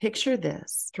Picture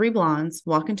this. Three blondes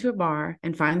walk into a bar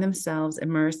and find themselves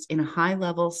immersed in a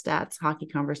high-level stats hockey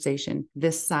conversation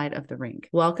this side of the rink.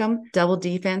 Welcome, Double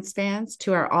Defense fans,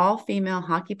 to our all-female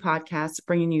hockey podcast,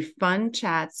 bringing you fun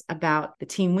chats about the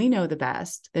team we know the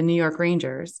best, the New York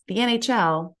Rangers, the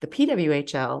NHL, the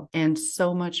PWHL, and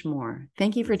so much more.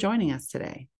 Thank you for joining us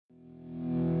today.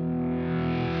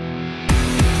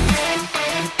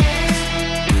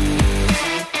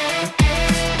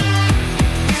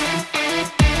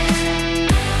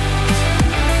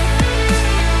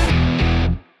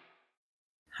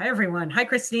 Hi, everyone. Hi,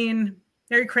 Christine.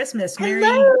 Merry Christmas.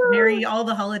 Hello. Merry all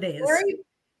the holidays. Is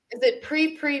it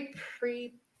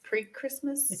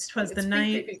pre-Christmas? It's Twas the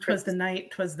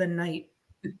night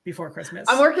before Christmas.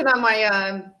 I'm working on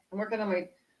my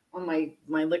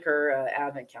liquor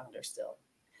advent calendar still.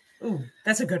 Ooh,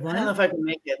 that's a good one. I don't know if I can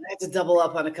make it. I have to double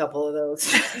up on a couple of those.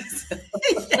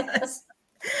 Yes.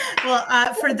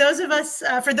 Well, for those of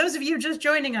you just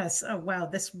joining us, oh wow,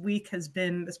 this week has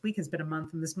been a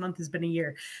month, and this month has been a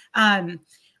year.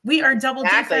 We are Double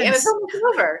Defense, and it's almost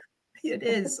over. It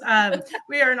is.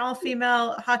 We are an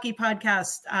all-female hockey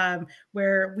podcast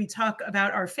where we talk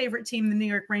about our favorite team, the New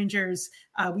York Rangers.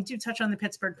 We do touch on the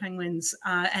Pittsburgh Penguins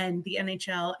and the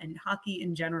NHL and hockey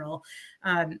in general.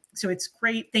 So it's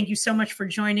great. Thank you so much for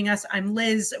joining us. I'm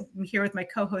Liz. I'm here with my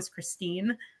co-host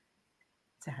Christine.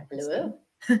 Say hi, Christine. Hello.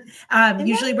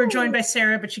 Usually we're joined by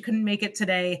Sarah, but she couldn't make it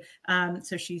today.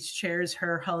 So she shares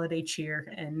her holiday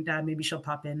cheer, and maybe she'll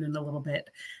pop in a little bit.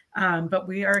 But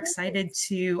we are excited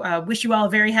to wish you all a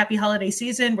very happy holiday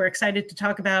season. We're excited to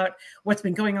talk about what's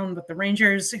been going on with the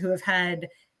Rangers, who have had,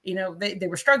 they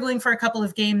were struggling for a couple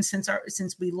of games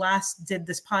since we last did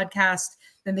this podcast.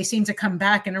 Then they seem to come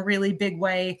back in a really big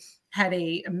way. Had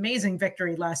a amazing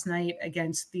victory last night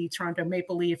against the Toronto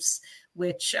Maple Leafs,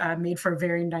 which made for a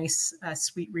very nice,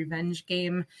 sweet revenge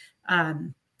game.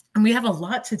 And we have a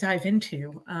lot to dive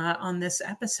into on this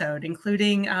episode,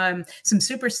 including some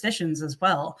superstitions as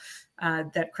well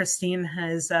that Christine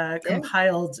has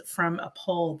compiled from a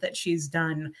poll that she's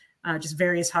done, just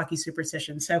various hockey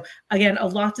superstitions. So again, a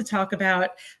lot to talk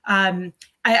about.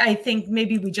 I think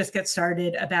maybe we just get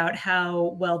started about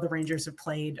how well the Rangers have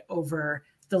played over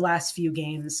the last few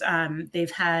games.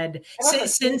 They've had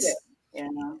since.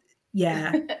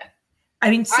 Yeah. I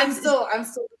mean, I'm still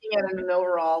looking at an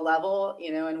overall level,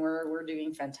 and we're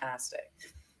doing fantastic.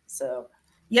 So,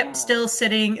 yep, still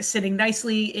sitting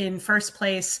nicely in first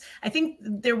place. I think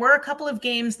there were a couple of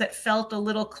games that felt a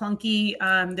little clunky.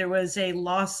 There was a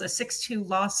 6-2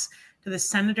 loss to the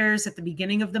Senators at the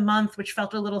beginning of the month, which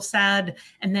felt a little sad.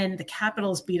 And then the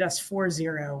Capitals beat us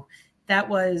 4-0. That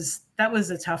was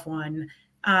a tough one.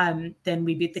 Then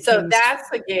we beat the Kings. So that's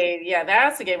the game. Yeah,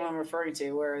 that's the game I'm referring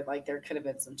to, where there could have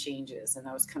been some changes, and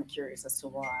I was kind of curious as to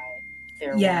why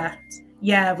there weren't.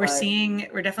 Yeah,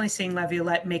 we're definitely seeing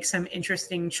Laviolette make some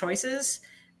interesting choices.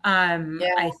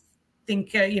 I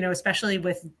think especially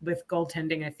with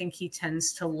goaltending, I think he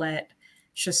tends to let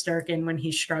Shesterkin, when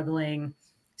he's struggling,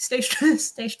 stay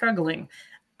struggling.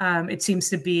 It seems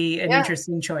to be an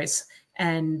interesting choice.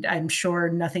 And I'm sure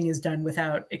nothing is done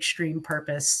without extreme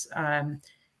purpose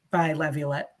by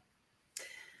Laviolette.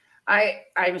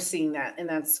 I'm seeing that, and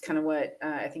that's kind of what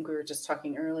I think we were just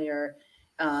talking earlier.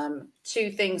 Two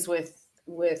things with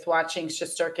watching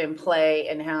Shesterkin play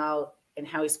and how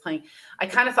he's playing. I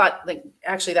kind of thought,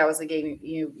 actually, that was the game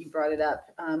you brought it up.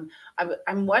 I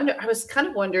was kind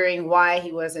of wondering why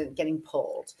he wasn't getting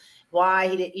pulled. Why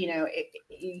he did,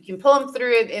 you can pull him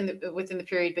through it within the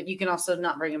period, but you can also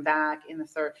not bring him back in the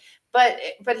third. But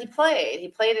he played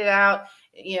it out,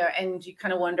 and you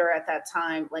kind of wonder at that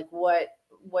time,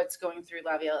 what's going through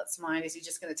Laviolette's mind? Is he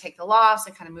just going to take the loss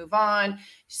and kind of move on?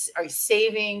 Are you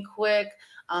saving quick?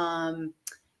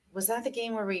 Was that the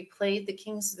game where we played the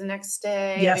Kings the next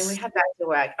day? Yes. I mean, we had back to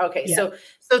back. Okay. Yeah.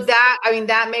 So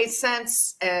that made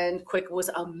sense. And Quick was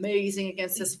amazing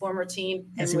against his former team.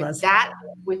 Yes, and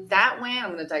with that win,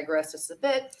 I'm going to digress just a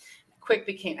bit. Quick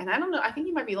became, and I don't know, I think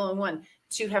he might be the only one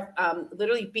to have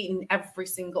literally beaten every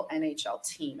single NHL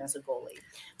team as a goalie.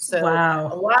 So wow.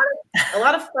 a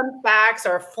lot of fun facts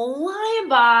are flying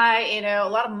by, a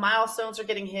lot of milestones are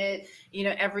getting hit,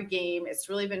 every game. It's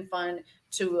really been fun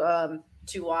to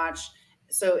watch.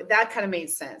 So that kind of made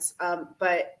sense.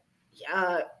 But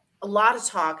a lot of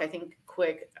talk, I think,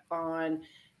 Quick on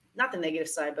not the negative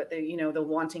side, but the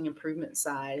wanting improvement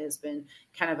side has been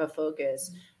kind of a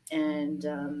focus. And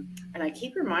I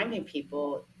keep reminding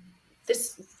people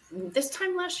this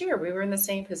time last year, we were in the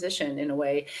same position in a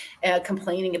way,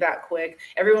 complaining about Quick.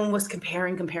 Everyone was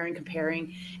comparing.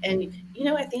 And,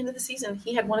 at the end of the season,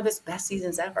 he had one of his best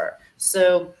seasons ever.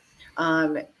 So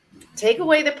Take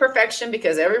away the perfection,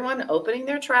 because everyone opening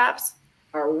their traps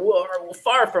are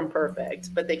far from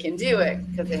perfect, but they can do it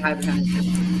because they hide behind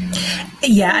it.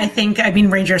 Yeah, I mean,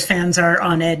 Rangers fans are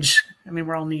on edge. I mean,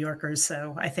 we're all New Yorkers,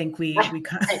 so I think we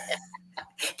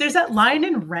there's that line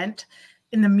in Rent,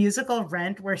 in the musical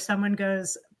Rent, where someone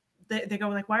goes, they go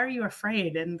like, "Why are you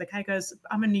afraid?" And the guy goes,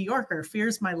 "I'm a New Yorker.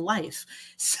 Fear's my life."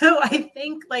 So I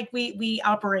think like we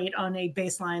operate on a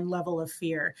baseline level of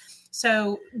fear.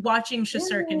 So watching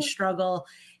Shesterkin struggle,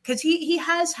 because he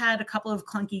has had a couple of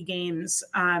clunky games,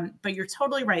 but you're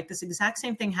totally right. This exact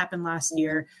same thing happened last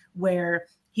year where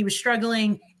he was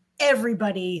struggling.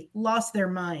 Everybody lost their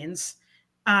minds.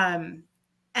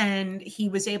 And he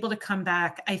was able to come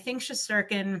back. I think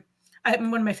Shesterkin,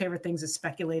 one of my favorite things is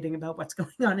speculating about what's going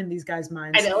on in these guys'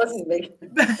 minds. I know, isn't it?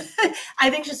 I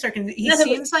think Shesterkin, he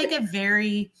seems like a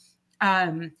very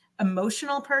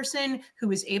emotional person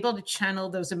who is able to channel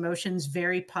those emotions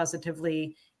very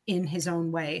positively in his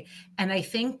own way. And I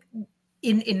think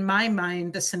in my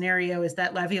mind, the scenario is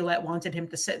that Laviolette wanted him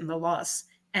to sit in the loss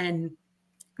and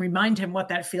remind him what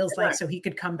that feels like so he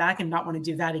could come back and not want to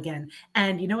do that again.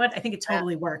 And you know what? I think it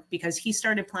totally worked, because he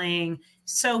started playing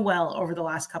so well over the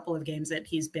last couple of games that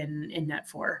he's been in net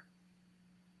for.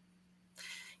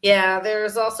 Yeah,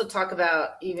 there's also talk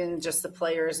about even just the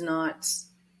players not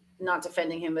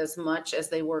defending him as much as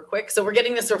they were quick. So we're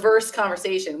getting this reverse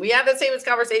conversation. We had the same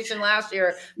conversation last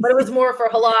year, but it was more for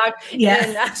Halak. Yeah.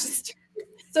 And that's just,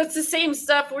 so it's the same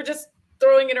stuff. We're just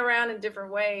throwing it around in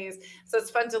different ways. So it's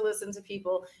fun to listen to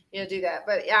people, do that.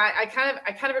 But yeah, I kind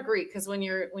of agree, because when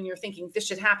you're thinking this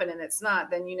should happen and it's not,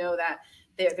 then you know that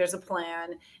there's a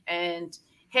plan. And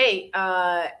hey,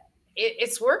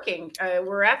 it's working.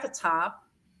 We're at the top,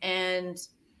 and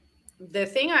the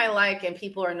thing I like, and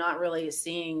people are not really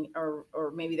seeing, or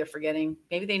maybe they're forgetting,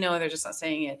 maybe they know, they're just not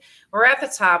saying it. We're at the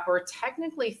top. We're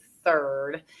technically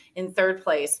in third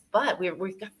place, but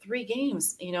we've got 3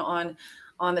 games,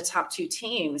 on the top 2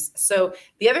 teams. So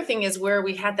the other thing is, where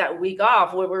we had that week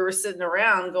off, where we were sitting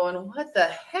around going, what the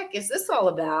heck is this all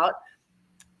about?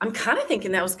 I'm kind of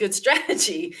thinking that was good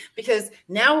strategy, because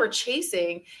now we're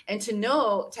chasing, and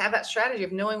to have that strategy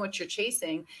of knowing what you're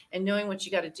chasing and knowing what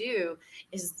you got to do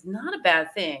is not a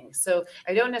bad thing. So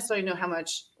I don't necessarily know how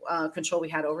much control we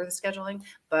had over the scheduling,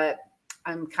 but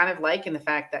I'm kind of liking the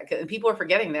fact that, and people are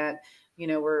forgetting that,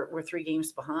 we're 3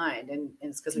 games behind, and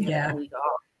it's because we had that week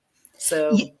off.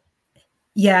 So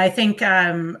yeah, I think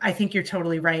you're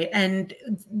totally right. And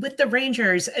with the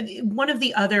Rangers, one of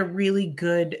the other really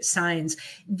good signs,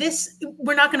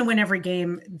 we're not going to win every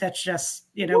game. That's just,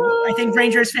 I think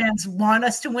Rangers fans want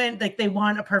us to win. Like, they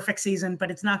want a perfect season, but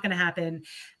it's not going to happen.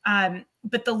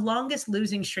 But the longest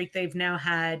losing streak they've now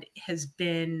had has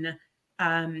been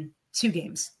 2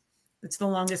 games. It's the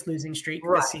longest losing streak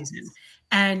this season.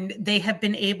 And they have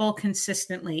been able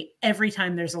consistently, every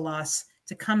time there's a loss,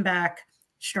 to come back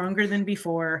stronger than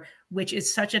before, which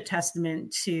is such a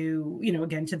testament to,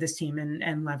 again, to this team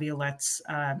and Laviolette's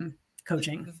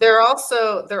coaching. They're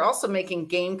also making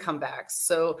game comebacks.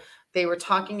 So they were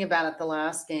talking about it the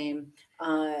last game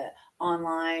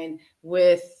online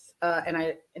with, and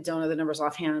I don't know the numbers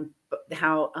offhand, but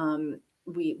how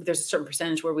there's a certain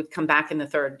percentage where we've come back in the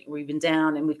third. We've been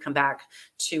down and we've come back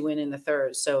to win in the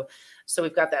third. So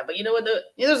we've got that. But you know what?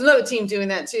 There's another team doing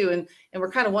that too, and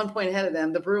we're kind of 1 point ahead of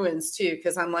them, the Bruins too.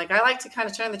 Because I like to kind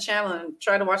of turn the channel and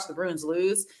try to watch the Bruins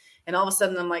lose. And all of a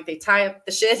sudden, I'm like, they tie up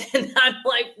the shit, and I'm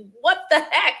like, what the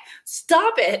heck?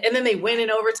 Stop it! And then they win in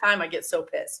overtime. I get so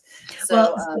pissed.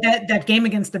 So that game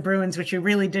against the Bruins, which you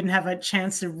really didn't have a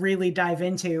chance to really dive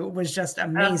into, was just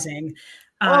amazing.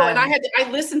 And I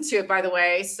listened to it, by the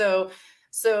way. So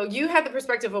you had the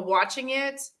perspective of watching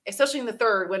it, especially in the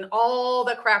third, when all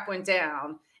the crap went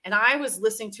down. And I was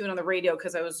listening to it on the radio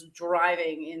because I was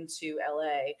driving into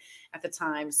LA at the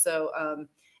time. So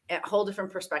a whole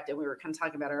different perspective. We were kind of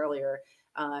talking about earlier,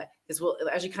 because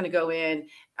as you kind of go in,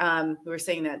 we were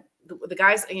saying that the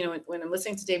guys, when I'm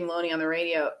listening to Dave Maloney on the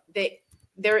radio,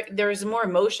 there's more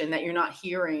emotion that you're not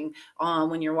hearing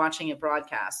when you're watching it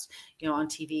broadcast, on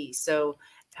TV. So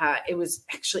it was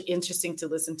actually interesting to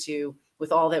listen to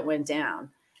with all that went down,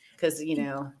 because,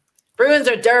 Bruins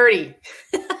are dirty.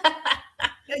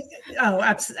 Oh,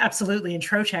 absolutely. And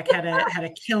Trocheck had a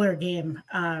killer game.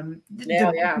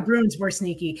 The Bruins were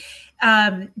sneaky.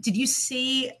 Did you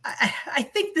see, I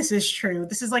think this is true.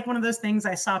 This is like one of those things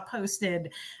I saw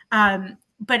posted.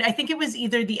 But I think it was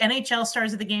either the NHL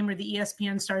stars of the game or the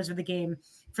ESPN stars of the game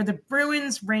for the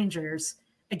Bruins Rangers,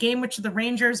 a game which the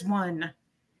Rangers won.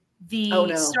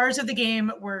 The stars of the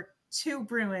game were 2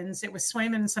 Bruins. It was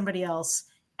Swayman and somebody else.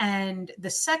 And the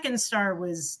second star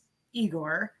was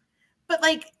Igor. But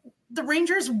the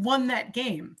Rangers won that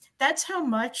game. That's how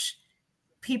much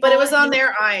people. But it was on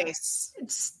their ice.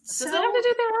 Does it have to do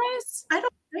with their ice? I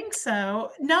don't think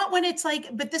so. Not when it's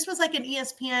like, but this was like an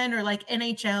ESPN or like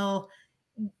NHL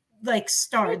like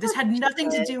star. This had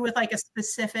nothing to do with like a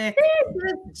specific. They're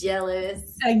just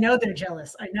jealous. I know they're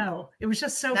jealous. I know. It was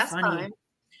just so That's funny. fine.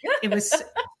 It was.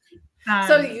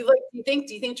 So do you think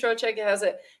Trocheck has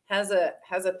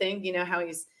a thing? You know how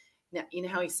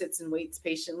he sits and waits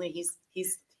patiently.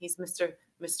 He's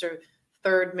Mr.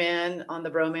 Third man on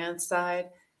the bromance side.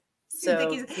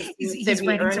 So he's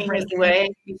earning his way.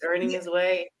 He's earning his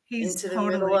way into the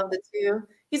middle of the two.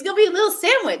 He's gonna be a little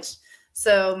sandwich.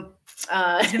 So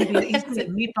he's gonna be a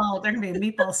meatball. They're gonna be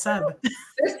a meatball sub.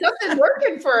 There's something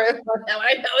working for him now.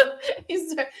 I know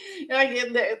he's like.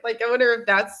 I wonder if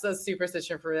that's a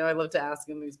superstition for him. I love to ask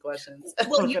him these questions.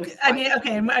 Well, I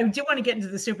do want to get into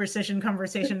the superstition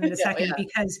conversation in a second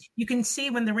because you can see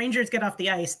when the Rangers get off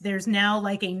the ice, there's now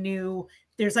like a new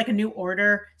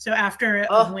order. So after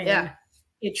a win.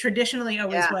 It traditionally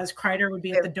always was Kreider would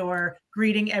be at the door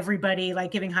greeting everybody,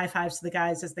 like giving high fives to the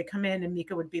guys as they come in, and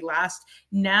Mika would be last.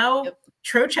 Now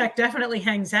Trocheck definitely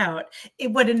hangs out.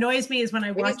 What annoys me is when I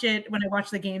watch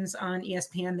the games on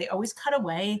ESPN, they always cut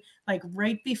away like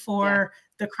right before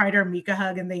the Kreider Mika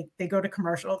hug, and they go to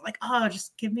commercial. Like, oh,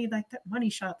 just give me like that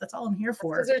money shot. That's all I'm here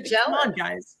for. Because they're jealous. Come on,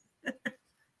 guys.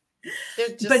 They're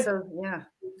just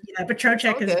but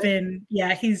Trocheck has been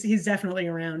he's definitely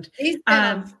around. He's been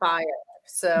on fire.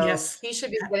 So he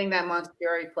should be getting that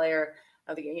Montefiore player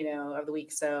of the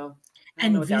week. So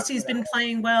and VC's been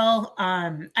playing well.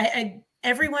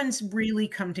 Everyone's really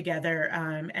come together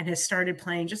and has started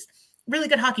playing just really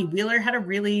good hockey. Wheeler had a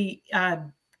really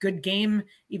good game,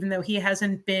 even though he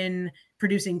hasn't been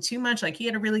producing too much. Like he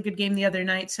had a really good game the other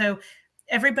night. So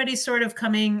everybody's sort of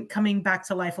coming back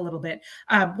to life a little bit.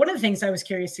 One of the things I was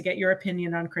curious to get your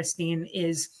opinion on, Christine,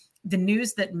 is the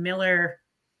news that Miller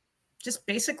just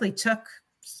basically took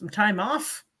some time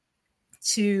off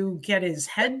to get his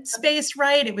headspace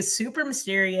right. It was super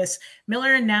mysterious.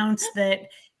 Miller announced that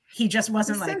he just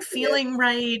wasn't feeling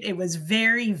right. It was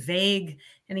very vague,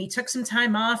 and he took some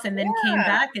time off and then came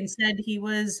back and said he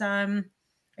was, I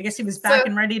guess he was back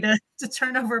and ready to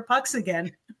turn over pucks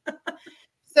again.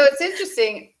 So it's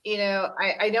interesting,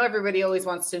 I know everybody always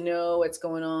wants to know what's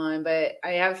going on, but I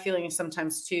have a feeling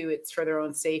sometimes too, it's for their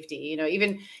own safety,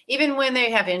 even when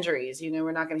they have injuries,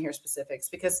 we're not going to hear specifics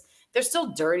because there's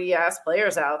still dirty ass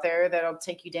players out there that'll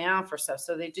take you down for stuff.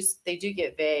 So they do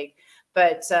get vague,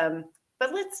 but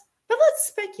let's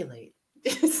speculate.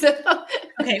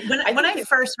 Okay. When I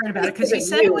first heard about it, because he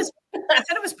said it was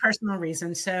personal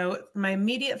reasons. So my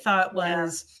immediate thought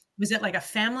was it like a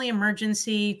family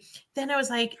emergency? Then I was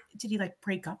like, did he like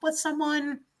break up with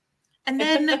someone? And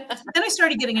then I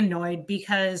started getting annoyed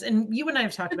because, and you and I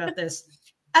have talked about this,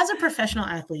 as a professional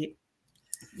athlete,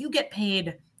 you get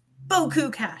paid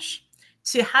beaucoup cash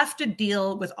to have to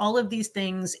deal with all of these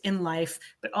things in life,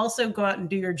 but also go out and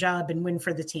do your job and win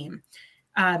for the team.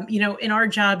 In our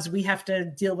jobs, we have to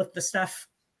deal with the stuff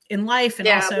in life and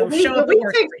also show up at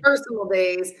work. We take personal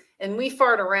days and we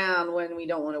fart around when we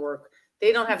don't want to work.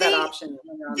 They don't have that option.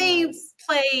 They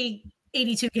play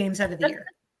 82 games out of the year.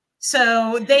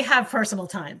 So they have personal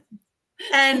time.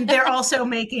 And they're also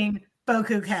making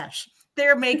beaucoup cash.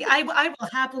 I will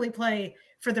happily play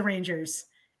for the Rangers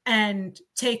and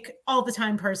take all the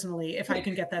time personally if I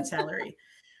can get that salary.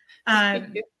 So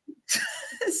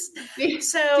do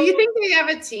you think they have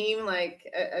a team,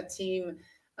 like a team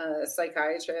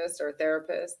psychiatrist or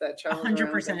therapist that travels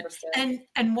 100%.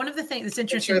 And one of the things that's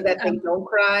interesting that they don't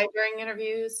cry during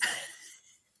interviews.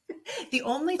 The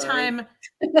only time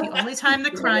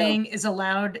the crying is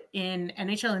allowed in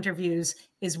NHL interviews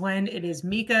is when it is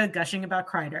Mika gushing about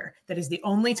Kreider. That is the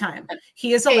only time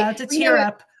he is allowed to tear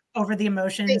up over the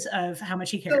emotions of how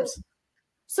much he cares.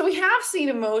 So we have seen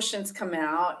emotions come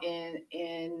out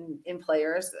in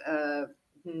players,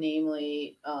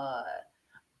 namely.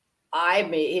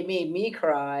 It made me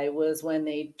cry was when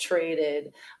they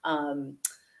traded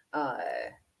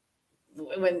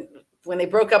when they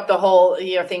broke up the whole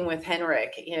thing with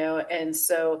Henrik, and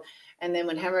then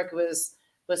when Henrik was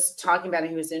talking about it,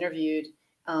 he was interviewed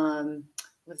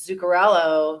with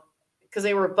Zuccarello because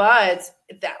they were buds.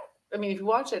 If you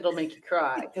watch it, it'll make you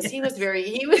cry because he was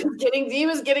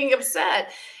getting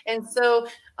upset, and so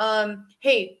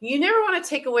hey, you never want to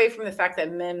take away from the fact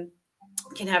that men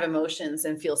can have emotions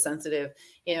and feel sensitive,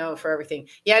 for everything.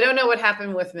 Yeah, I don't know what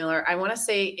happened with Miller. I want to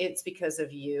say it's because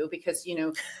of you, because,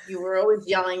 you were always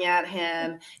yelling at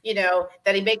him,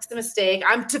 that he makes a mistake.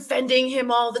 I'm defending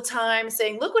him all the time,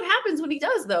 saying, look what happens when he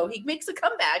does, though. He makes a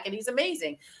comeback and he's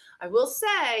amazing. I will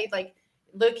say, like,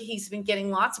 look, he's been getting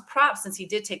lots of props since he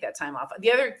did take that time off.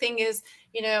 The other thing is,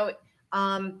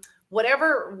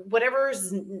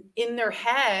 whatever's in their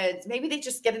heads, maybe they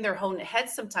just get in their own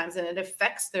heads sometimes, and it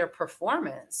affects their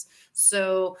performance.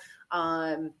 So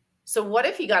what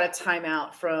if you got a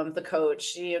timeout from the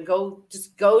coach?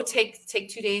 Go take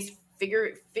 2 days,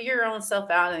 figure your own self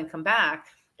out, and come back.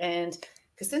 And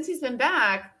because since he's been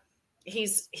back,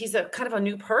 he's a kind of a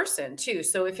new person too.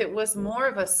 So if it was more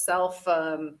of a self,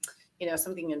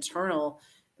 something internal,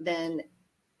 then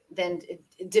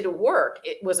did it work?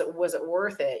 Was it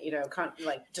worth it? Kind of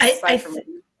like just aside from.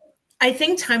 I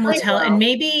think time will tell, and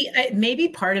maybe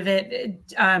part of it,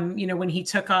 when he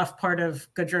took off part of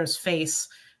Goodrow's face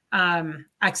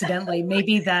accidentally,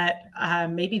 maybe that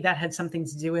had something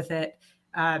to do with it.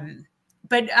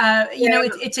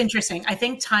 It's interesting. I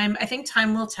think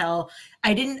time will tell.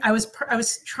 I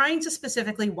was trying to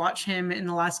specifically watch him in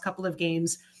the last couple of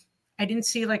games. I didn't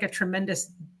see like a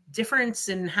tremendous difference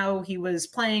in how he was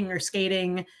playing or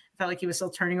skating. I felt like he was still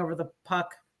turning over the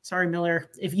puck. Sorry, Miller,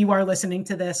 if you are listening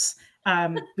to this,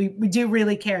 we do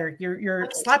really care. Your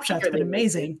slap shot's been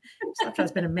amazing. Slap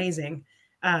shot's been amazing.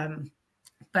 And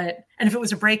if it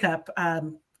was a breakup,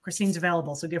 Christine's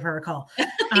available, so give her a call.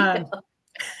 I'm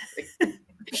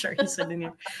sure he's sitting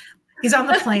there. He's on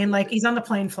the plane, like he's on the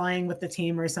plane flying with the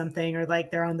team or something, or like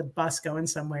they're on the bus going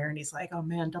somewhere, and he's like, "Oh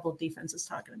man, double defense is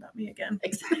talking about me again."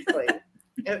 Exactly.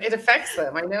 It affects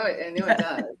them. I know it. It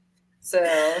does. So,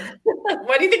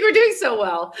 why do you think we're doing so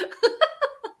well?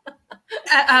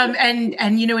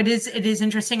 It is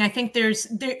interesting. I think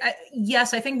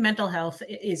I think mental health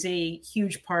is a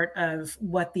huge part of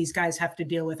what these guys have to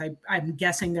deal with. I'm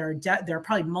guessing there are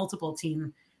probably multiple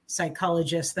team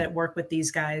psychologists that work with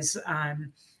these guys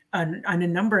on a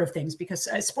number of things, because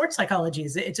sports psychology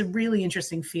it's a really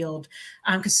interesting field,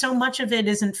 because so much of it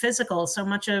isn't physical. So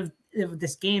much of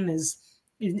this game is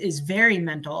very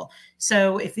mental.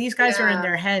 So if these guys are in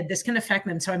their head, this can affect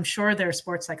them. So I'm sure there are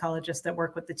sports psychologists that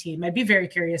work with the team. I'd be very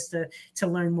curious to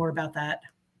learn more about that.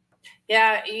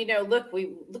 Yeah. Look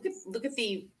at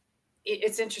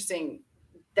it's interesting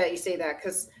that you say that,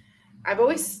 because I've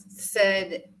always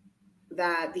said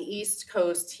that the East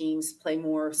Coast teams play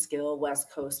more skill,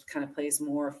 West Coast kind of plays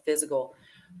more physical.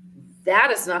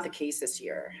 That is not the case this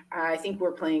year. I think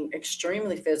we're playing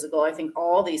extremely physical. I think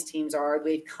all these teams are.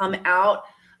 We've come out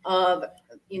of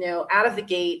the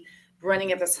gate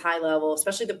running at this high level,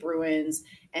 especially the Bruins.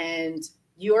 And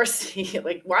you're seeing,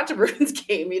 like, watch a Bruins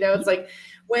game. It's like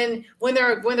when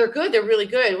they're good, they're really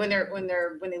good. When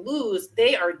they lose,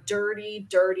 they are dirty,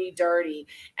 dirty, dirty.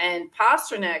 And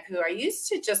Pasternak, who I used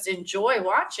to just enjoy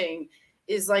watching,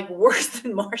 is like worse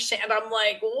than Marchand. I'm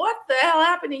like, what the hell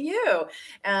happened to you?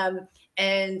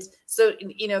 And so,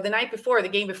 the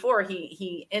game before,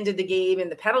 he ended the game in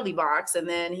the penalty box, and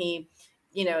then he,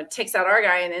 takes out our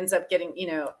guy and ends up getting,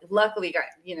 luckily got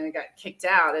kicked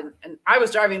out. And I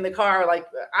was driving the car. Like,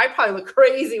 I probably look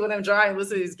crazy when I'm driving,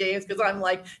 listening to these games, because I'm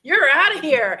like, you're out of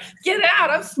here, get out.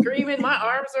 I'm screaming, my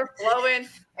arms are flowing,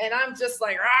 and I'm just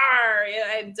like, rawr,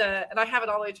 and I have it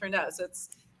all the way turned out. So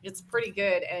it's pretty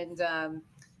good. And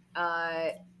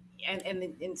to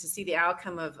see the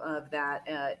outcome of that,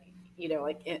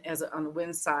 as on the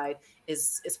win side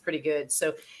is pretty good.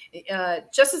 So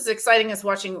just as exciting as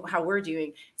watching how we're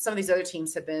doing, some of these other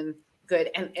teams have been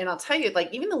good. And I'll tell you,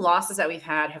 like, even the losses that we've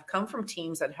had have come from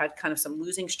teams that had kind of some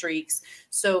losing streaks.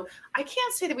 So I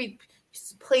can't say that we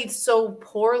played so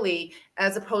poorly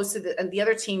as opposed to the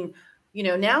other team.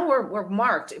 Now we're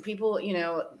marked. People,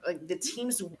 like, the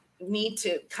teams need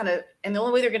to kind of, and the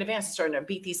only way they're going to advance is starting to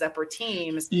beat these upper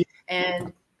teams. Yeah.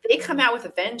 And they come out with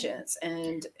a vengeance,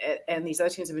 and these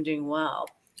other teams have been doing well.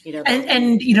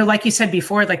 Like you said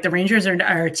before, like the Rangers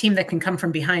are a team that can come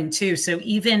from behind too. So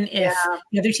even if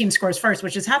the other team scores first,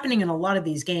 which is happening in a lot of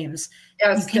these games,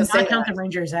 you cannot count the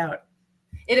Rangers out.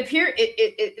 It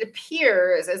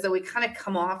appears as though we kind of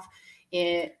come off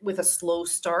with a slow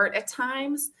start at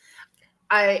times.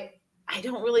 I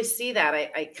don't really see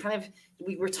that.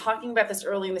 We were talking about this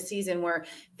early in the season where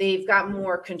they've got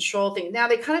more control things. Now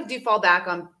they kind of do fall back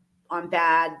on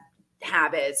bad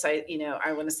habits. I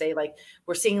want to say, like,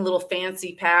 we're seeing little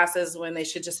fancy passes when they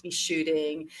should just be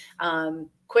shooting.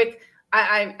 Quick,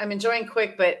 I'm enjoying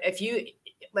Quick, but if you,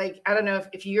 like, I don't know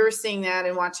if you're seeing that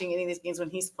and watching any of these games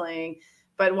when he's playing,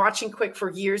 but watching Quick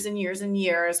for years and years and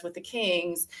years with the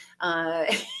Kings,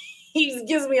 he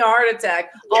gives me a heart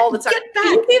attack all the time. Get back.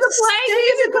 Did you see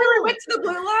the play? He went to the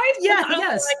blue line? Yeah,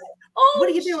 yes. Like, oh, what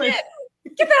are you doing?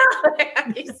 Get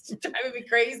out. He's driving me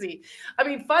crazy. I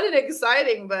mean, fun and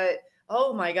exciting, but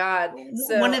oh my God.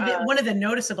 So, one of the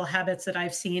noticeable habits that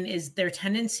I've seen is their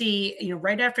tendency,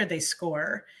 right after they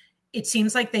score, it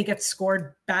seems like they get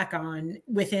scored back on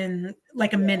within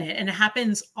like a minute, and it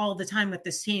happens all the time with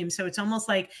this team. So it's almost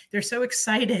like they're so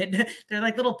excited. They're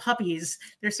like little puppies.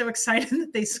 They're so excited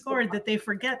that they scored that they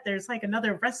forget there's like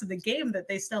another rest of the game that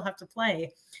they still have to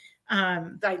play.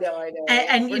 I know.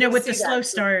 And you know, with the slow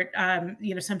start,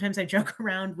 you know, sometimes I joke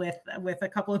around with a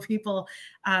couple of people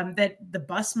that the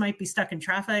bus might be stuck in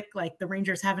traffic. Like the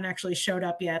Rangers haven't actually showed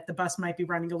up yet. The bus might be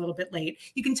running a little bit late.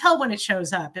 You can tell when it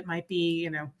shows up. It might be, you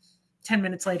know, 10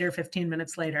 minutes later, 15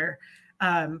 minutes later,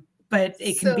 but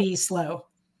it can be slow.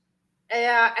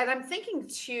 Yeah, and I'm thinking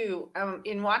too,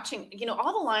 in watching, you know,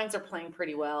 all the lines are playing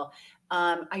pretty well.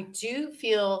 I do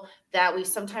feel that we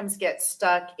sometimes get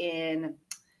stuck in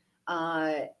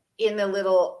the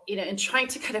little, you know, and trying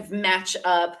to kind of match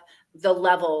up the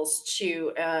levels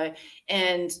to,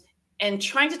 and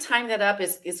trying to time that up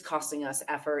is costing us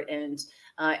effort and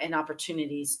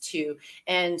opportunities too.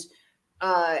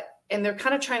 And they're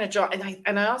kind of trying to draw,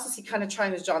 and I also see kind of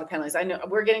trying to draw the penalties. I know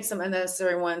we're getting some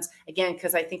unnecessary ones again,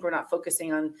 because I think we're not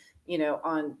focusing on, you know,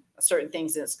 on certain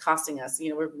things, and it's costing us.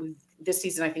 You know, we this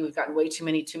season I think we've gotten way too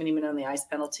many men on the ice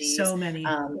penalties. So many.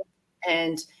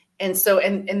 And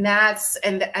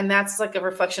that's like a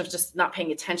reflection of just not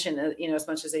paying attention, you know, as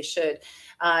much as they should.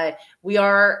 We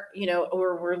are, you know,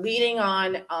 we're leading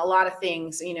on a lot of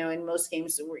things, you know, in most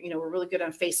games. We're really good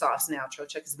on face-offs now.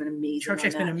 Trocheck has been amazing.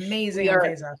 Trocheck's been amazing on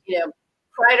face-offs. You know,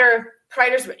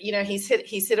 Kreider's, you know, he's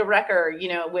hit a record, you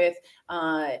know,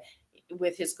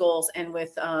 with his goals and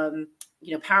with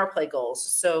you know, power play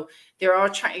goals. So they're all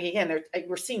trying again.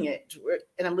 We're seeing it,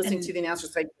 and I'm listening to the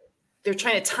announcers like, they're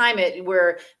trying to time it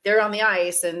where they're on the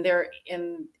ice and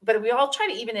but we all try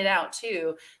to even it out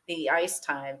too, the ice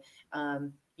time.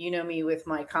 You know me with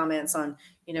my comments on,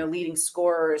 you know, leading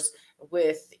scorers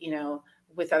with, you know,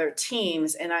 with other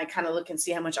teams. And I kind of look and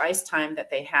see how much ice time that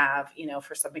they have, you know,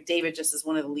 for some. McDavid just is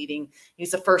one of the leading,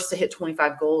 he's the first to hit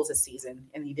 25 goals this season,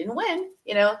 and he didn't win,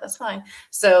 you know, that's fine.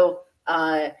 So,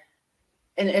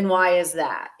 and why is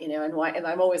that, you know, and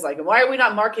I'm always like, why are we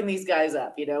not marking these guys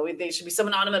up? You know, they should be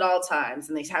someone on them at all times.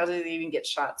 And how do they even get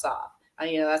shots off?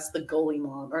 You know, that's the goalie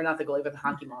mom, or not the goalie, but the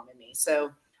hockey mom in me.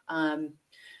 So,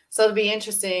 so it'll be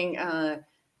interesting to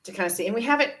kind of see. And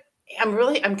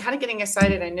I'm kind of getting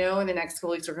excited. I know in the next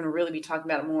couple weeks, we're going to really be talking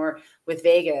about it more with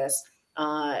Vegas,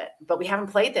 but we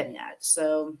haven't played them yet.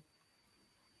 So,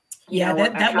 yeah,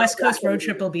 that West Coast road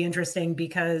trip will be interesting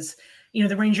because, you know,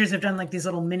 the Rangers have done like these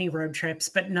little mini road trips,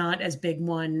 but not as big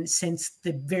one since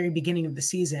the very beginning of the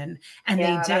season. And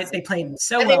they played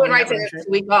so well. They went right to the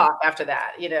week off after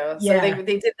that, you know. So yeah.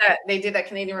 they did that. They did that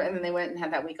Canadian, and then they went and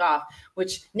had that week off,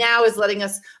 which now is letting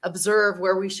us observe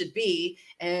where we should be.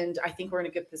 And I think we're in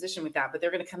a good position with that. But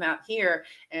they're going to come out here,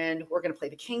 and we're going to play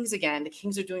the Kings again. The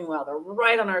Kings are doing well. They're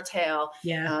right on our tail.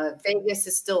 Yeah. Vegas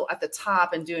is still at the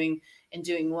top and doing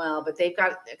well, but they've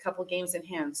got a couple games in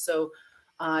hand. So.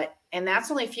 And that's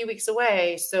only a few weeks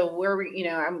away. So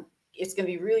it's going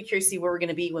to be really curious to see where we're going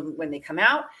to be when they come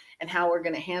out, and how we're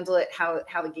going to handle it, how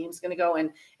the game's going to go. And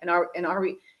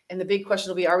the big question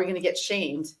will be, are we going to get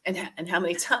shamed, and how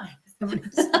many times?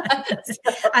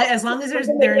 As long as there's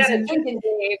that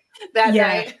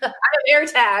night. I have air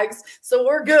tags, so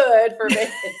we're good for me.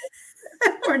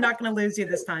 We're not going to lose you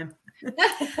this time.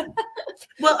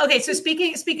 Well, okay. So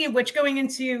speaking of which, going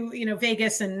into, you know,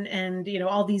 Vegas and you know,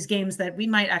 all these games that we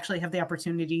might actually have the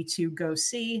opportunity to go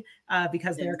see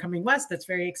because they're coming west. That's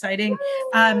very exciting.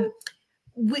 I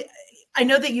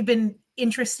know that you've been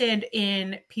interested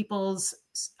in people's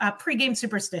pregame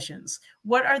superstitions.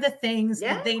 What are the things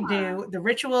that they do, the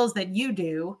rituals that you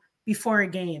do before a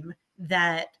game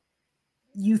that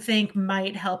you think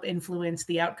might help influence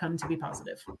the outcome to be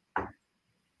positive?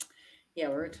 Yeah,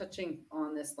 we were touching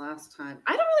on this last time.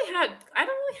 I don't really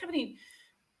have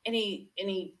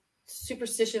any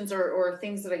superstitions or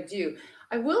things that I do.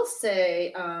 I will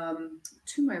say,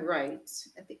 to my right,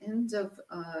 at the end of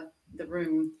the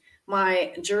room,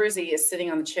 my jersey is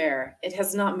sitting on the chair. It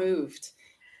has not moved,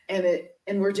 and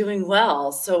we're doing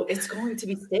well, so it's going to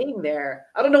be staying there.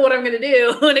 I don't know what I'm going to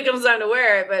do when it comes time to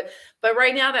wear it, but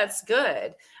right now that's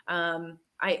good.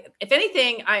 If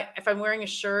anything, if I'm wearing a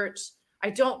shirt, I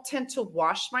don't tend to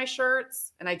wash my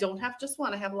shirts, and I don't have just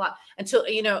one. I have a lot until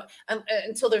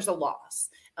there's a loss.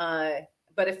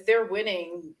 But if they're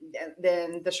winning,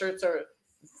 then the shirts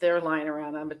they're lying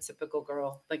around. I'm a typical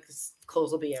girl. Like,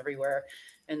 clothes will be everywhere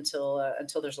until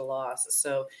there's a loss.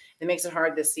 So it makes it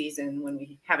hard this season when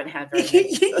we haven't had very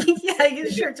many. Yeah, your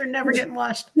shirts are never getting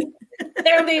washed.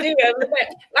 There they do.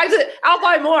 I'll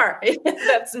buy more.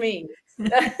 That's me.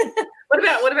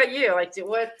 What about you? Like,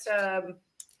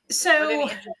 So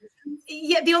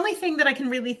yeah, the only thing that I can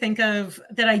really think of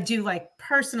that I do like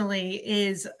personally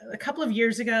is a couple of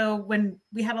years ago when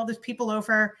we had all those people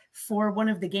over for one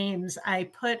of the games, I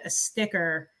put a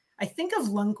sticker, I think of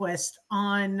Lundqvist,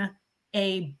 on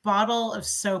a bottle of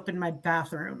soap in my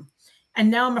bathroom. And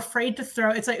now I'm afraid to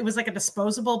throw it was like a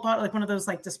disposable bottle, like one of those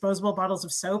like disposable bottles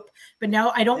of soap. But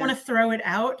now I don't want to throw it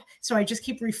out. So I just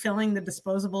keep refilling the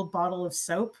disposable bottle of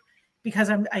soap because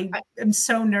I'm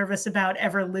so nervous about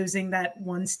ever losing that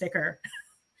one sticker.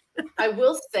 I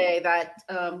will say that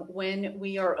when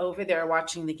we are over there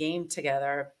watching the game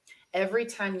together, every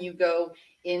time you go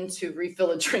in to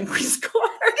refill a drink, we score.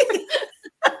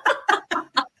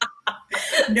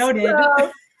 Noted.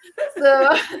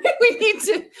 So we need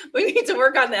to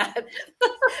work on that.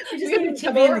 We just need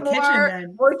to be in the kitchen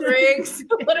then. More drinks.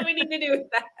 What do we need to do with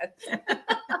that?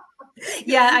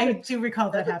 Yeah, I do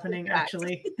recall that happening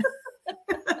actually.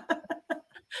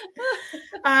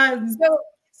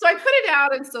 So I put it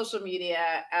out on social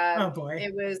media. Oh boy,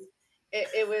 it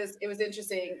was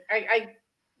interesting.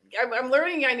 I'm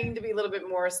learning I need to be a little bit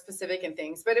more specific in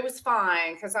things, but it was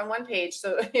fine because on one page.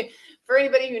 So for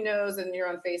anybody who knows and you're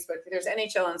on Facebook, there's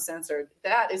NHL Uncensored.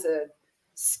 That is a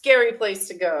scary place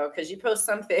to go because you post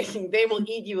something, they will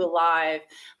eat you alive,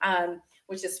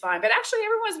 which is fine. But actually,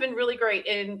 everyone's been really great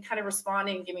in kind of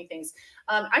responding, giving things.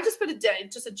 I just put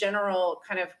just a general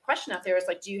kind of question out there. It's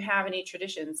like, do you have any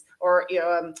traditions or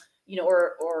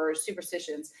or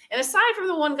superstitions? And aside from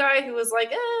the one guy who was like,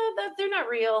 that they're not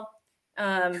real.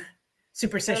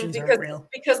 Superstitions aren't real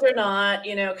because they're not,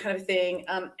 kind of thing.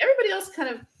 Everybody else kind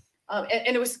of,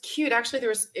 and it was cute. Actually,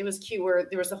 it was cute where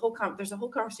there's a whole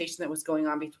conversation that was going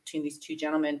on between these two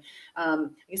gentlemen. I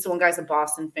guess the one guy's a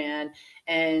Boston fan,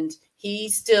 and he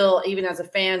still, even as a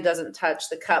fan, doesn't touch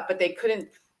the cup. But they couldn't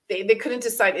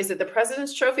decide, is it the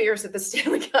President's Trophy or is it the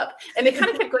Stanley Cup? And they kind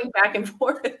of kept going back and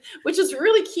forth, which is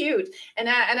really cute. And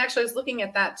actually, I was looking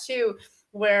at that too,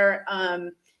 where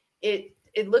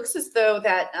it looks as though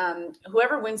that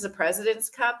whoever wins the President's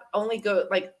Cup only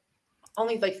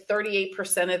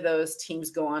 38% of those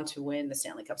teams go on to win the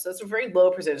Stanley Cup. So it's a very low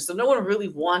percentage. So no one really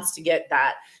wants to get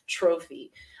that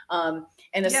trophy. And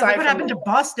aside what happened to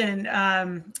Boston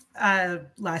last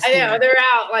year? I know they're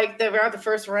out the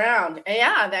first round.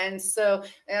 Yeah. Then so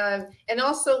and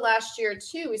also last year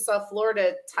too, we saw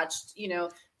Florida touched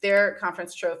their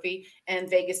conference trophy, and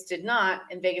Vegas did not,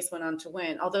 and Vegas went on to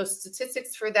win. Although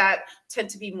statistics for that tend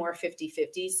to be more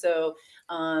 50-50. So,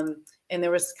 and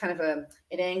there was kind of an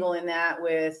angle in that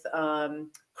with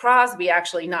Crosby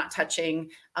actually not touching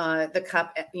the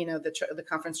cup, the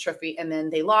conference trophy, and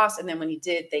then they lost, and then when he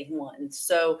did, they won.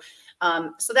 So,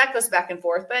 so that goes back and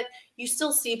forth, but you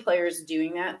still see players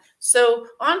doing that. So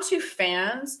on to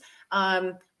fans,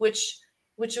 which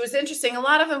was interesting. A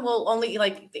lot of them will only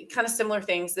kind of similar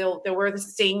things. They'll wear the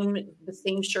same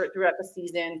shirt throughout the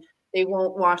season. They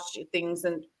won't wash things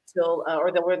until,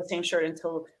 or they'll wear the same shirt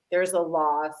until there's a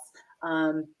loss.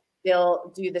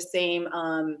 They'll do the same,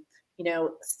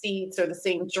 seats or the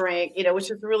same drink, which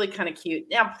is really kind of cute.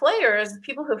 Now, players,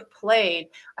 people who've played,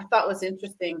 I thought was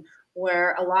interesting,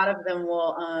 where a lot of them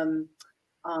will,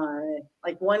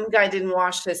 like one guy didn't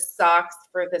wash his socks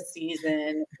for the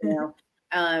season,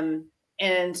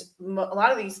 and a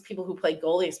lot of these people who play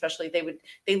goalie, especially, they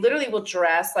literally will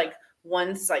dress like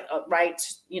one's like right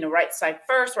side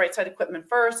first, right side equipment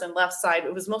first, and left side.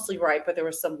 It was mostly right, but there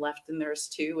was some left in theirs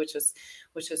too, which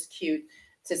was cute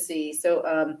to see.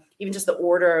 So even just the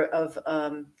order of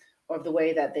the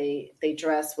way that they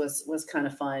dress was kind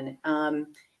of fun. And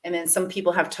then some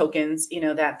people have tokens,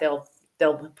 that they'll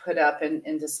put up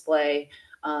and display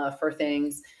for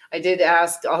things. I did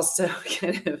ask also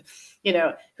kind of,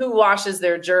 who washes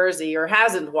their jersey or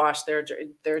hasn't washed their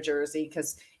jersey,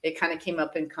 because it kind of came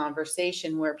up in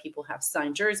conversation where people have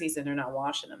signed jerseys and they're not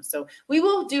washing them. So we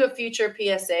will do a future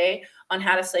PSA on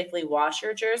how to safely wash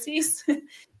your jerseys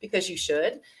because you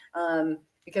should.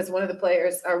 Because one of the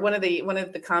players, or one of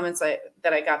the comments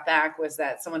that I got back was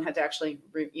that someone had to actually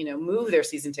move their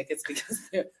season tickets because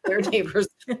their neighbors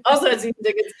also had season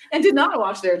tickets and did not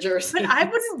wash their jersey. But I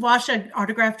wouldn't wash an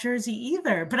autographed jersey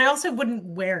either. But I also wouldn't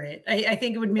wear it. I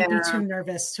think it would make me too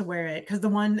nervous to wear it, because the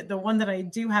one that I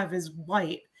do have is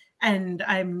white, and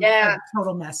I'm a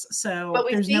total mess. So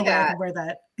there's no way I can wear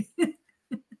that.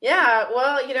 Yeah,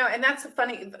 well, and that's a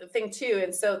funny thing too.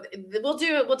 And so we'll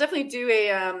definitely do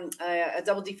a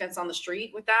double defense on the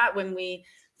street with that when we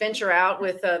venture out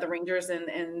with the Rangers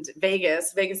and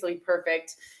Vegas. Vegas will be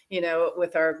perfect,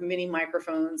 with our mini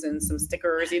microphones and some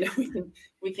stickers.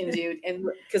 We can do, and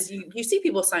because you see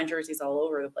people sign jerseys all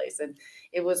over the place, and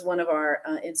it was one of our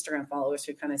Instagram followers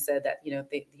who kind of said that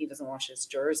he doesn't wash his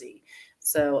jersey,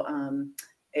 so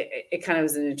it kind of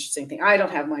was an interesting thing. I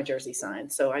don't have my jersey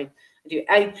signed, so I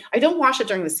don't wash it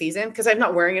during the season because I'm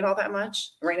not wearing it all that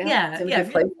much right now. Yeah, it's in a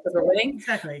good place because we're winning.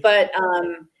 Exactly. But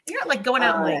you're not like going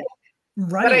out and like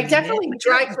running. But I definitely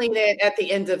dry clean it at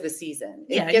the end of the season.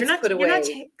 Yeah, it gets put away.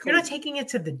 You're not taking it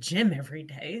to the gym every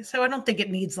day, so I don't think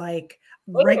it needs like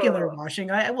regular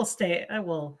washing. I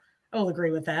will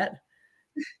agree with that.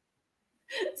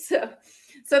 So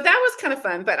that was kind of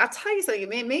fun, but I'll tell you something. It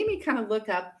made me kind of look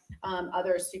up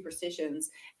other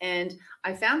superstitions, and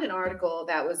I found an article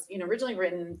that was originally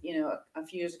written a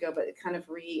few years ago, but it kind of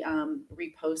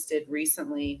reposted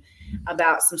recently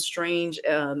about some strange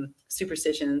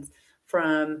superstitions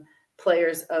from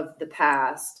players of the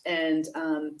past, and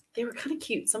they were kind of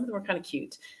cute. Some of them were kind of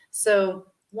cute. So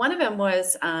one of them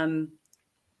was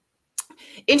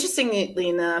interestingly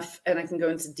enough, and I can go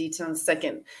into detail in a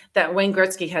second, that Wayne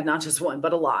Gretzky had not just one,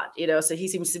 but a lot, so he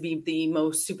seems to be the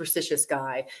most superstitious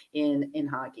guy in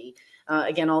hockey.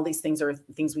 Again, all these things are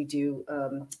things we do,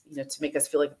 to make us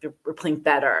feel like we're playing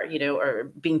better,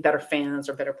 or being better fans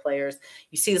or better players.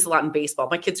 You see this a lot in baseball.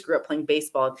 My kids grew up playing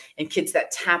baseball, and kids that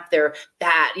tap their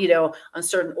bat, on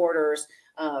certain orders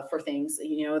for things,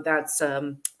 that's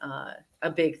a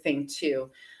big thing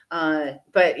too.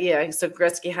 But yeah, so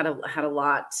Gretzky had a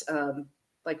lot.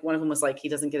 Like one of them was like he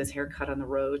doesn't get his hair cut on the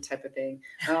road type of thing.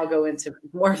 And I'll go into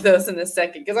more of those in a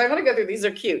second because I want to go through. These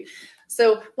are cute.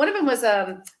 So one of them was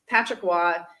Patrick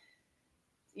Waugh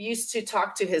used to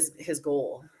talk to his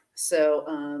goal. So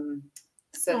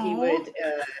he would.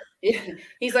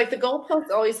 He's like, the goalposts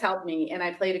always helped me, and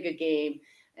I played a good game,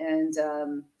 and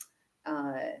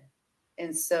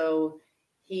so.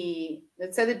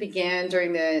 It said it began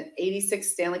during the 86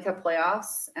 Stanley Cup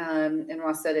playoffs. And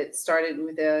Ross said it started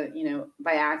with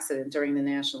by accident during the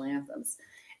national anthems.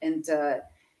 And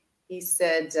he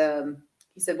said,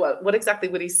 what exactly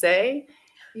would he say?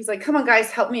 He's like, come on,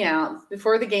 guys, help me out.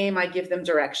 Before the game, I give them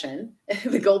direction.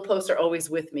 The goalposts are always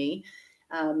with me.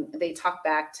 They talk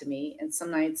back to me. And some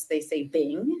nights they say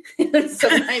bing. And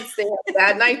some nights they have a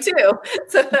bad night too.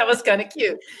 So that was kind of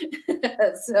cute.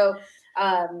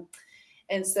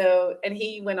 And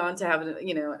he went on to have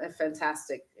a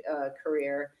fantastic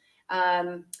career.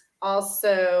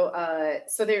 So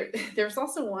there's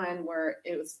also one where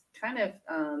it was kind of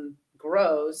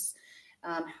gross.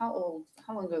 How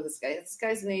long ago this guy? This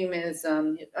guy's name is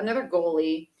another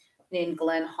goalie named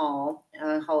Glenn Hall,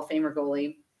 Hall of Famer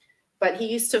goalie. But he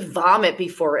used to vomit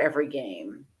before every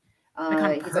game. He's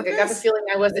like, I got the feeling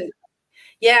I wasn't.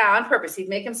 Yeah, on purpose. He'd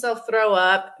make himself throw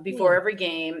up before every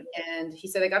game. And he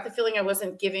said, I got the feeling I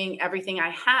wasn't giving everything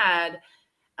I had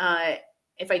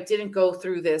if I didn't go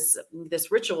through this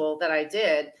ritual that I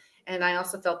did. And I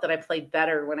also felt that I played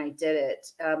better when I did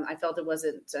it. I felt it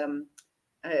wasn't,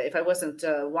 if I wasn't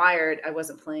wired, I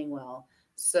wasn't playing well.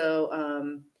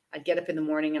 So I'd get up in the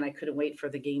morning and I couldn't wait for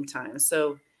the game time.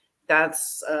 So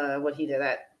that's what he did.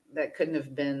 That couldn't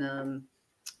have been...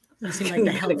 That seemed like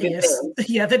the healthiest.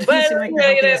 Yeah, that doesn't seem like the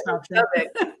healthiest option.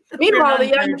 Meanwhile, the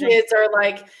young kids are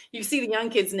like, you see the young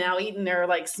kids now eating their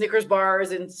like Snickers bars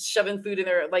and shoving food in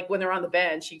their, like when they're on the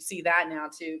bench, you see that now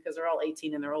too, because they're all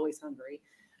 18 and they're always hungry.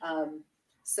 What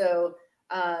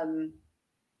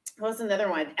was another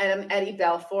one? Eddie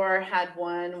Belfour had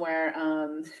one where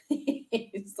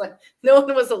he's like, no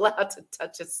one was allowed to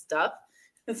touch his stuff.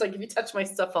 It's like, if you touch my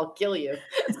stuff, I'll kill you.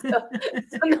 So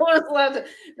no one's allowed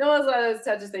to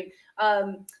touch his thing.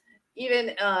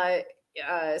 Even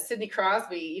Sidney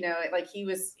Crosby, like he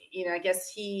was, I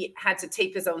guess he had to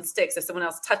tape his own sticks. If someone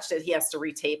else touched it, he has to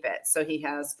retape it. So he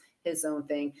has his own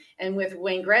thing. And with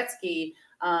Wayne Gretzky,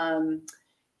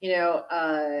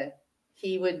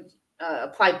 he would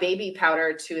apply baby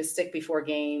powder to his stick before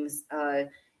games.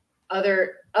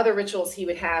 Other rituals he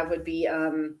would have would be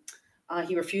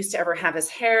he refused to ever have his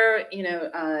hair,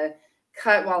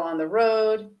 cut while on the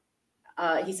road.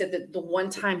 He said that the one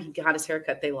time he got his hair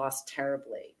cut, they lost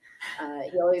terribly.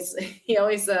 He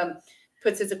always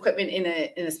puts his equipment in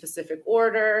a specific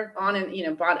order on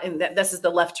and brought, and this is the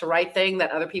left to right thing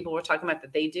that other people were talking about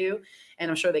that they do, and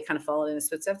I'm sure they kind of followed in his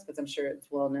footsteps because I'm sure it's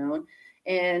well known.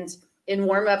 And in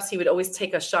warm-ups, he would always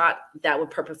take a shot that would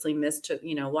purposely miss to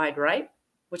wide right,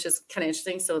 which is kind of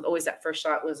interesting. So always that first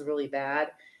shot was really bad.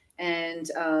 And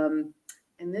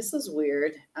this was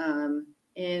weird.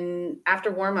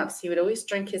 After warm-ups, he would always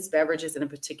drink his beverages in a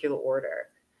particular order: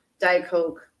 Diet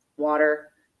Coke, water,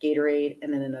 Gatorade,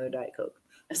 and then another Diet Coke.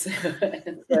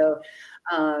 So,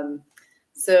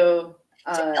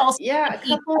 Also, yeah, a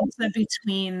couple. also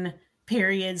between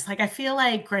periods, like I feel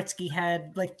like Gretzky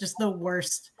had like just the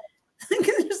worst,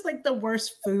 just like the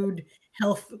worst food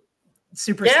health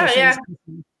superstitions.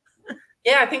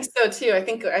 Yeah, I think so too. I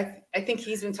think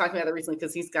he's been talking about it recently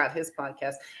because he's got his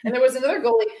podcast. And there was another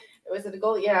goalie. Was it a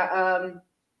goalie? Yeah.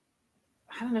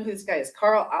 I don't know who this guy is.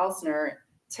 Carl Alsner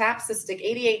taps the stick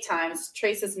 88 times,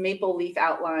 traces maple leaf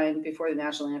outline before the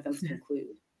national anthems conclude.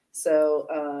 So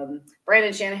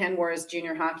Brandon Shanahan wore his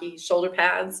junior hockey shoulder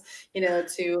pads,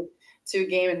 to a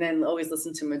game, and then always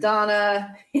listen to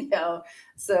Madonna,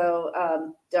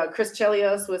 So Chris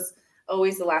Chelios was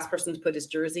always the last person to put his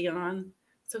jersey on.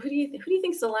 So who do you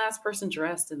think's the last person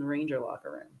dressed in the Ranger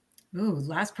locker room? Ooh,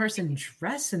 last person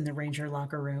dressed in the Ranger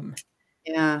locker room.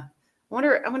 Yeah.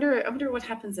 I wonder what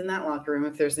happens in that locker room,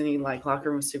 if there's any like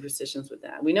locker room superstitions with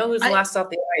that. We know who's last off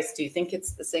the ice. Do you think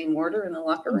it's the same order in the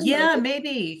locker room? Yeah,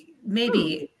 maybe.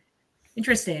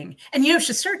 Interesting. And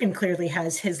Shesterkin clearly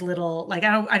has his little, like,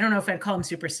 I don't know if I'd call them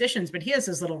superstitions, but he has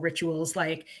his little rituals.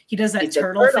 Like he does that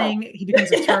turtle thing. He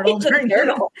becomes a turtle during the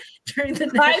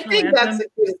national I think anthem. that's the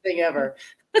cutest thing ever.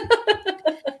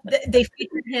 They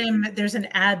featured him. There's an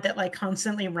ad that like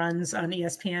constantly runs on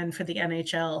ESPN for the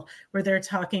NHL where they're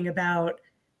talking about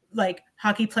like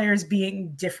hockey players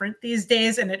being different these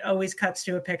days, and it always cuts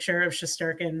to a picture of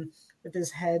Shesterkin with his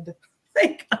head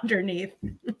like underneath.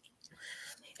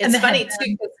 It's funny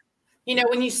too,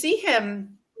 when you see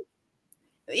him,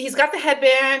 he's got the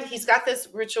headband, he's got this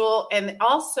ritual, and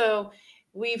also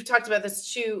we've talked about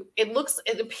this too. It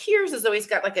appears as though he's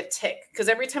got like a tick, because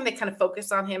every time they kind of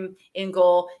focus on him in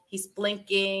goal, he's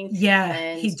blinking.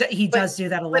 Yeah, he does do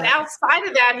that a lot. But outside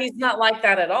of that, he's not like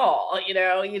that at all.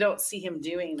 You don't see him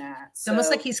doing that. It's almost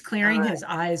like he's clearing his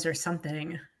eyes or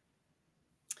something.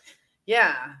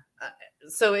 Yeah.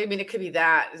 So I mean, it could be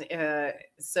that.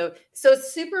 So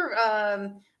it's super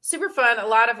fun. A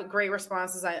lot of great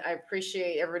responses. I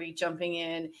appreciate everybody jumping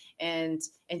in and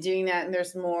doing that. And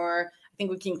there's more. I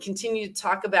think we can continue to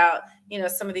talk about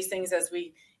some of these things as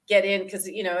we get in, because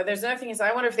there's another thing is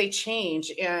I wonder if they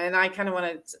change, and I kind of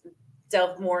want to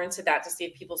delve more into that to see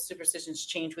if people's superstitions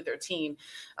change with their team.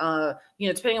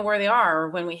 Depending on where they are or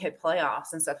when we hit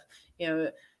playoffs and stuff.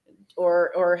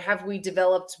 Or have we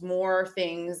developed more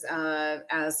things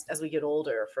as we get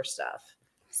older for stuff?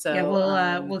 So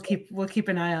yeah, we'll keep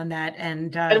an eye on that,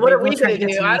 and what are we going to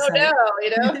do? I don't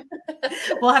know.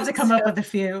 We'll have to come up with a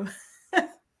few.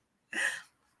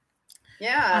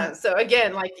 Yeah. So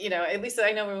again, like at least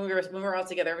I know when we were all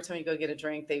together, every time you go get a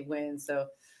drink, they win. So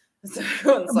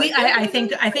everyone's like, I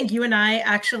think you and I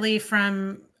actually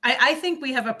I think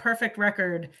we have a perfect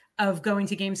record of going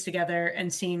to games together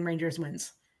and seeing Rangers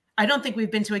wins. I don't think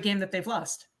we've been to a game that they've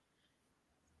lost.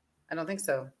 I don't think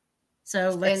so.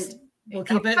 So we'll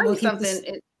keep it. We'll keep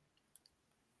something.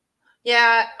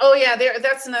 Yeah. Oh, yeah.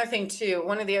 That's another thing too.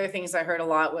 One of the other things I heard a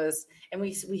lot was, and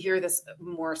we hear this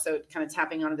more, so kind of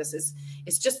tapping onto this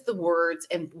is just the words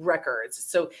and records.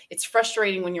 So it's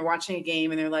frustrating when you're watching a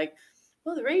game and they're like,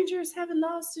 well, the Rangers haven't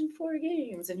lost in 4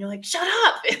 games, and you're like, shut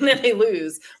up, and then they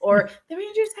lose. Or the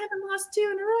Rangers haven't lost 2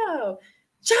 in a row.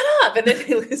 Shut up, and then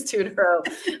they lose 2 in a row.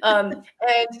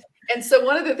 And so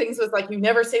one of the things was like, you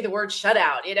never say the word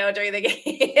shutout, during the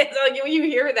game. So like you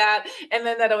hear that, and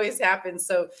then that always happens.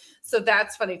 So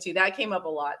that's funny too. That came up a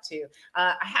lot too.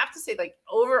 I have to say, like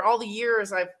over all the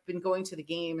years I've been going to the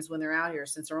games when they're out here,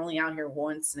 since they're only out here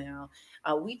once now,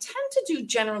 we tend to do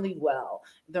generally well,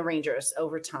 the Rangers,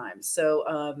 over time.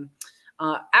 So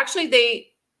actually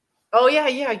oh yeah,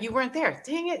 you weren't there.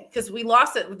 Dang it, because we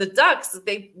lost it with the Ducks.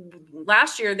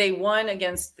 Last year they won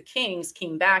against the Kings,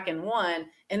 came back and won,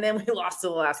 and then we lost to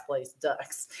the last place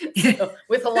Ducks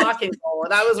with a locking goal.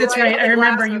 And I was that's right. I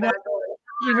remember you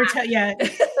were yeah.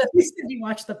 You said you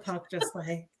watched the puck just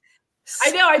like.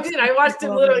 I know I did. I watched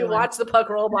him literally watch the puck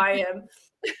roll by him.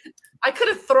 I could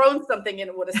have thrown something and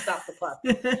it would have stopped the puck.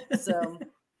 So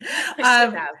I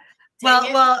should have.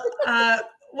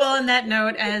 Well, on that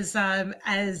note,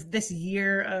 as this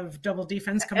year of double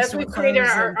defense comes to a close, as we create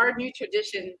our new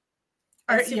tradition,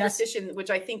 our superstition, yes, which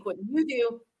I think what you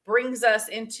do brings us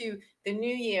into the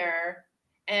new year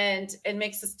and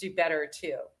makes us do better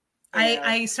too.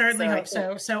 I certainly hope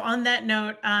so. So on that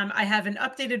note, I have an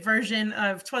updated version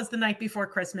of "Twas the Night Before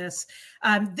Christmas."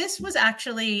 This was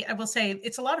actually, I will say,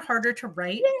 it's a lot harder to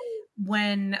write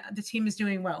when the team is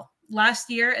doing well. last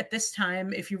year at this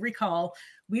time, if you recall,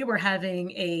 we were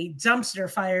having a dumpster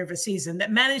fire of a season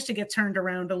that managed to get turned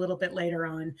around a little bit later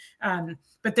on.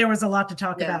 But there was a lot to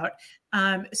talk about.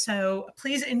 So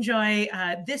please enjoy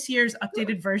this year's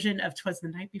updated version of 'Twas the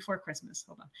Night Before Christmas.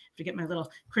 Hold on, I have to get my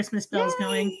little Christmas bells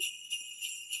going.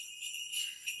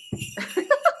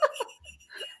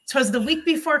 'Twas the week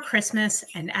before Christmas,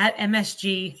 and at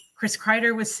MSG, Chris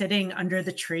Kreider was sitting under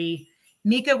the tree.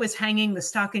 Mika was hanging the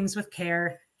stockings with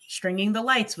care. Stringing the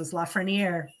lights was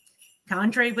Lafreniere.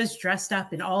 Condre was dressed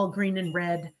up in all green and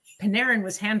red. Panarin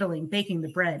was handling baking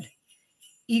the bread.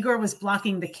 Igor was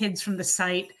blocking the kids from the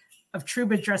sight of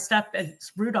Truba dressed up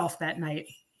as Rudolph that night.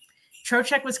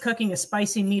 Trocheck was cooking a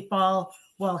spicy meatball,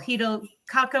 while Hito,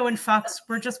 Kako, and Fox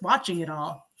were just watching it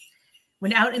all.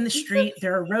 When out in the street,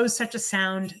 there arose such a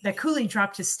sound that Cooley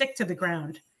dropped his stick to the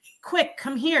ground. "Quick,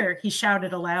 come here," he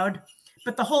shouted aloud.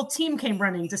 But the whole team came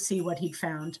running to see what he'd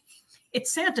found.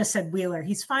 "It's Santa," said Wheeler.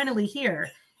 "He's finally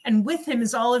here. And with him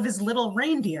is all of his little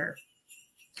reindeer."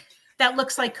 "That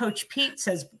looks like Coach Pete,"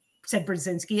 said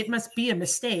Brzezinski. "It must be a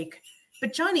mistake."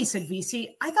 "But Johnny," said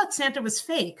Vesey, "I thought Santa was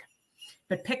fake."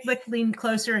 But Pickwick leaned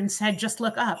closer and said, "Just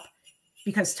look up,"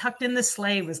 because tucked in the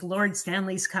sleigh was Lord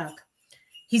Stanley's cup.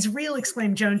 "He's real,"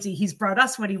 exclaimed Jonesy. "He's brought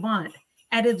us what he want."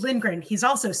 Added Lindgren, "He's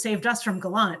also saved us from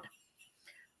Gallant."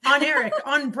 "On Eric,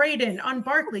 on Braden, on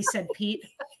Barkley," said Pete.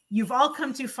 "You've all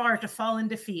come too far to fall in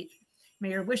defeat.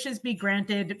 May your wishes be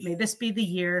granted. May this be the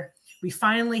year we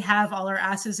finally have all our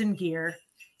asses in gear.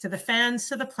 To the fans,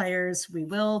 to the players, we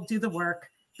will do the work.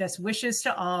 Best wishes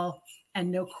to all, and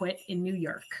no quit in New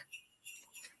York."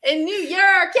 In New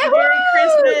York. Yahoo! Merry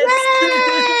Christmas.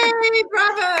 Yay!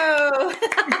 Bravo.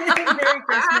 Merry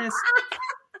Christmas.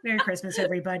 Merry Christmas,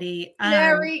 everybody.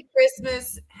 Merry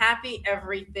Christmas. Happy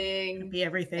everything. Happy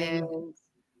everything. And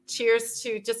cheers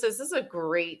to just this is a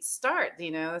great start.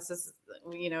 This is,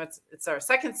 it's our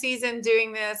second season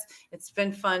doing this. It's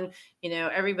been fun.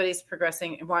 Everybody's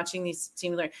progressing and watching these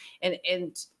teams learn.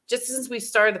 And just since we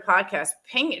started the podcast,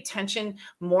 paying attention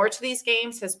more to these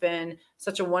games has been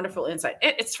such a wonderful insight.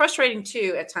 It's frustrating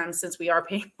too at times since we are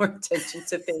paying more attention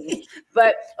to things,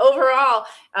 but overall,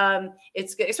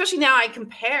 it's good. Especially now I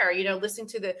compare, listening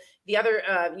to the other,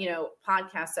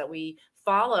 podcasts that we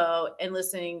follow and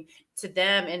listening to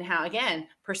them, and how, again,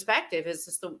 perspective is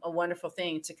just a wonderful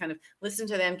thing to kind of listen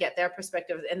to them, get their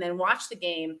perspective, and then watch the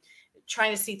game,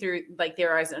 trying to see through like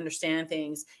their eyes and understand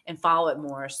things and follow it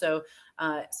more. So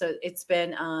it's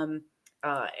been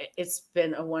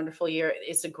a wonderful year.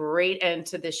 It's a great end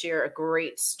to this year, a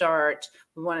great start.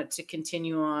 We want it to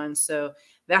continue on. So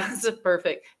that's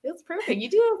perfect. It's perfect. You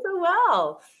do it so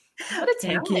well. What a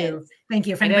talent. Thank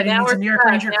you. If anybody needs a New York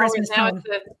Ranger Christmas poem,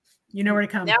 you know where to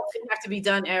come. Now it have to be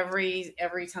done every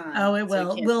time. Oh, it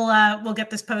will. We'll get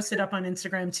this posted up on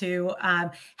Instagram too.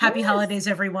 Happy holidays,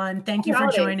 everyone. Thank you for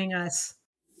joining us.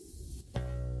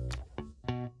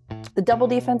 The Double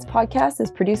Defense podcast is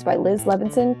produced by Liz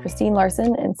Levinson, Christine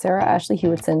Larson, and Sarah Ashley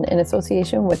Hewitson in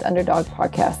association with Underdog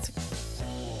Podcast.